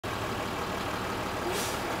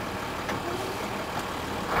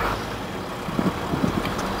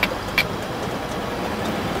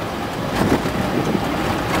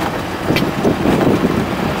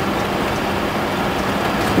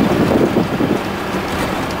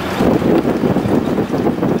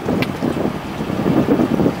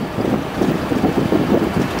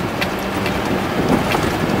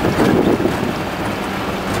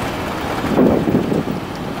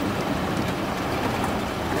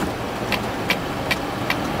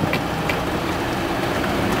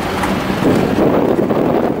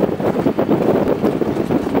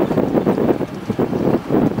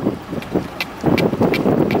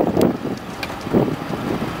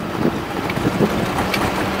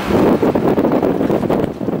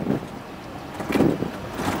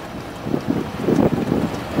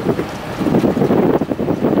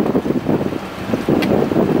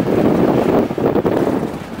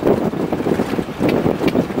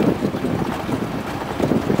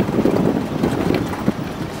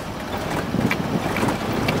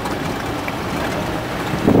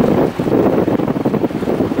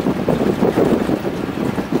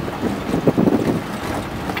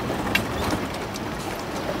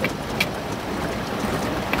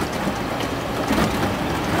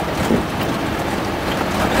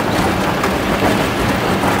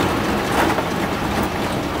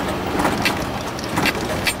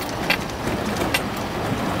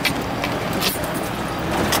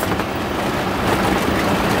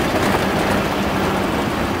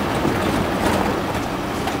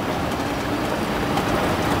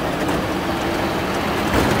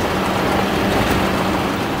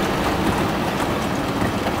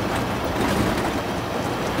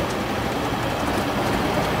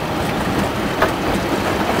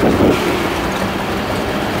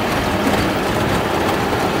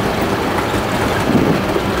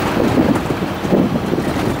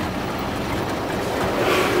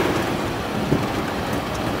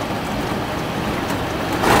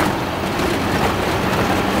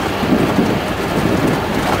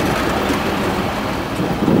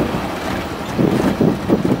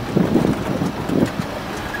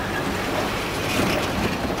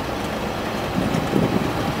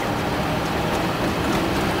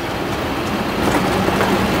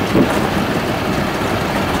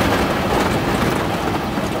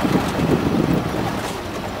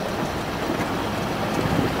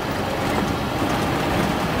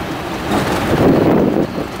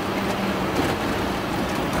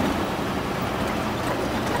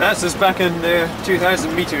That's us back in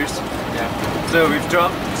 2,000 meters. Yeah. So we've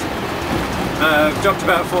dropped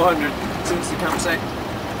about 400 since the campsite.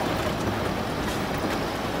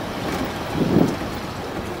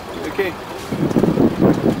 Okay.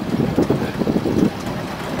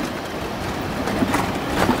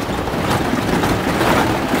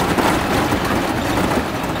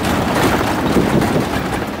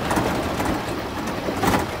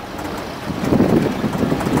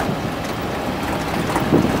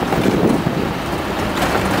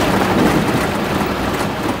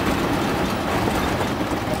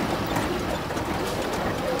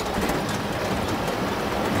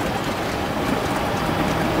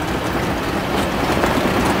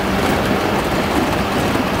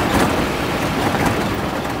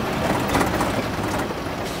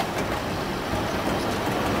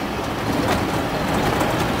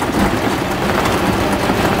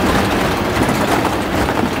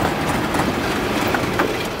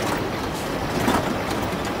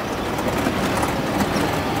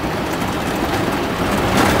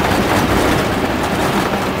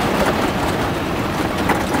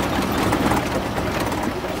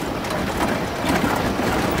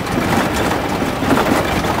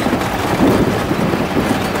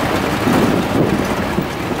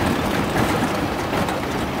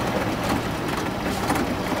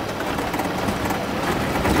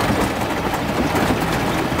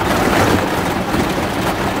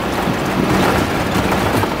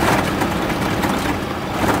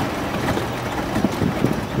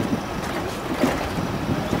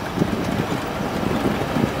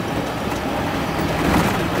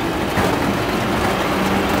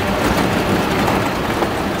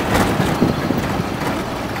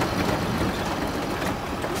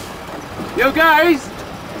 Yo guys!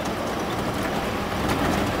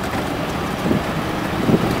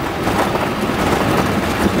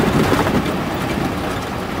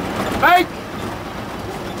 Mike!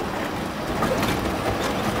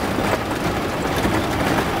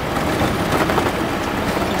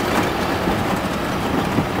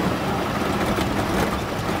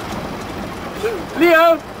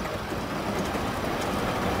 Leo!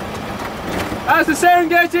 That's the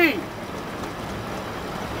Serengeti!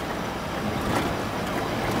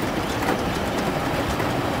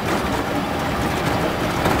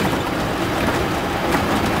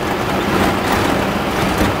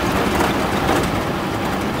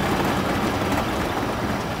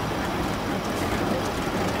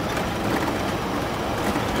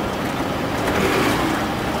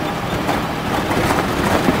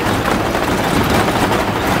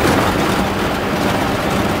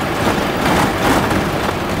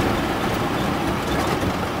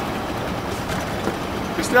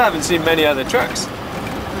 We still haven't seen many other trucks.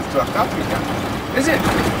 It's Truck Africa. Is it?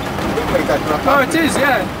 Look like that Truck Oh, Africa. it is,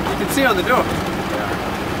 yeah. You can see on the door. Yeah.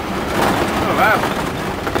 Oh, wow.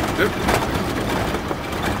 Oop.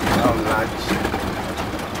 Oh, lunch.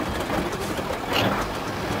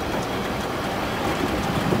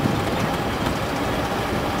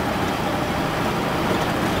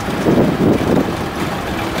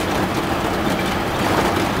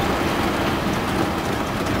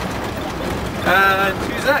 And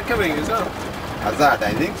who's that coming as well? Azad,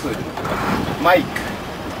 I think so. Mike.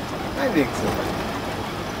 I think so.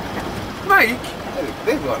 Mike?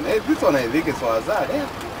 This one I think is for Azad, eh?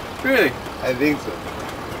 Really? I think so.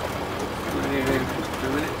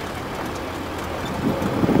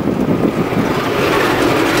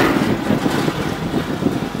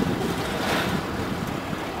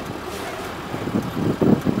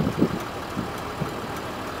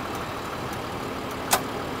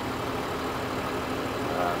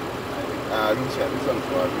 Arusha, this one's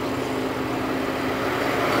for Arusha.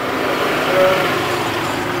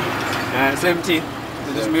 It's empty.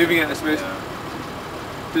 They're just moving it, I suppose. Yeah.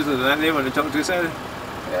 Just other than that, they want to talk to us either.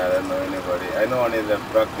 Yeah, I don't know anybody. I know only the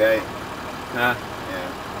truck guy. Nah.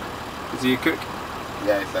 Yeah. Is he a cook?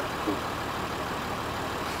 Yeah, it's a cook.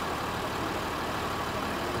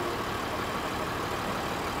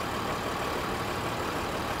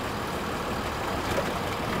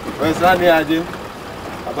 Wewe sani aje?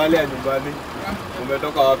 Habari ya nyumbani?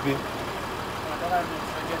 Umetoka wapi?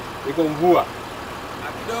 Iko mvua?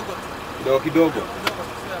 Kidogo. Kidogo kidogo.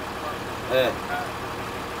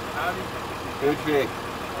 Fake.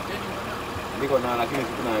 Niko na lakini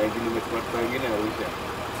siku na wengine nimechukua wengine Arusha.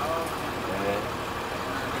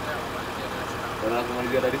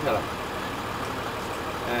 Wanamalizia Dar es Salaam.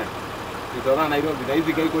 Tutaona Nairobi na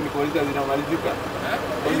hizi kaiko ni polisi zinamalizika.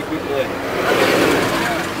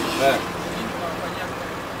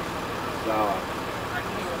 Sawa.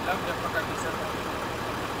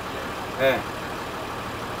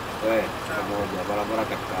 Pamoja barabara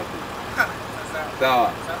katika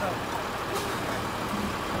Sawa.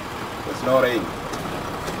 There's no rain.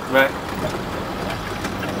 Right.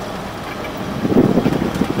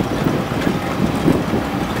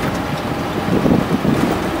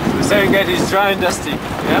 The Serengeti is dry and dusty.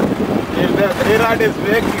 Yeah. If the Herod is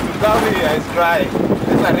making to come here, it's dry.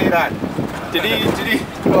 It's a Herod. Did he?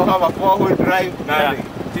 You don't have a four-wheel drive, Yeah. nothing.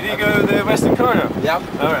 Did he go to the western corner? Yep.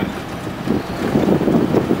 All right.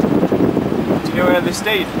 Do you know where they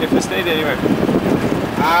stayed? If they stayed anywhere?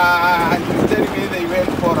 He's telling me they went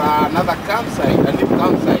for another campsite, a new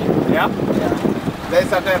campsite. Yeah. Yeah.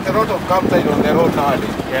 There's a lot of campsite on the road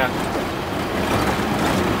nowadays. Yeah.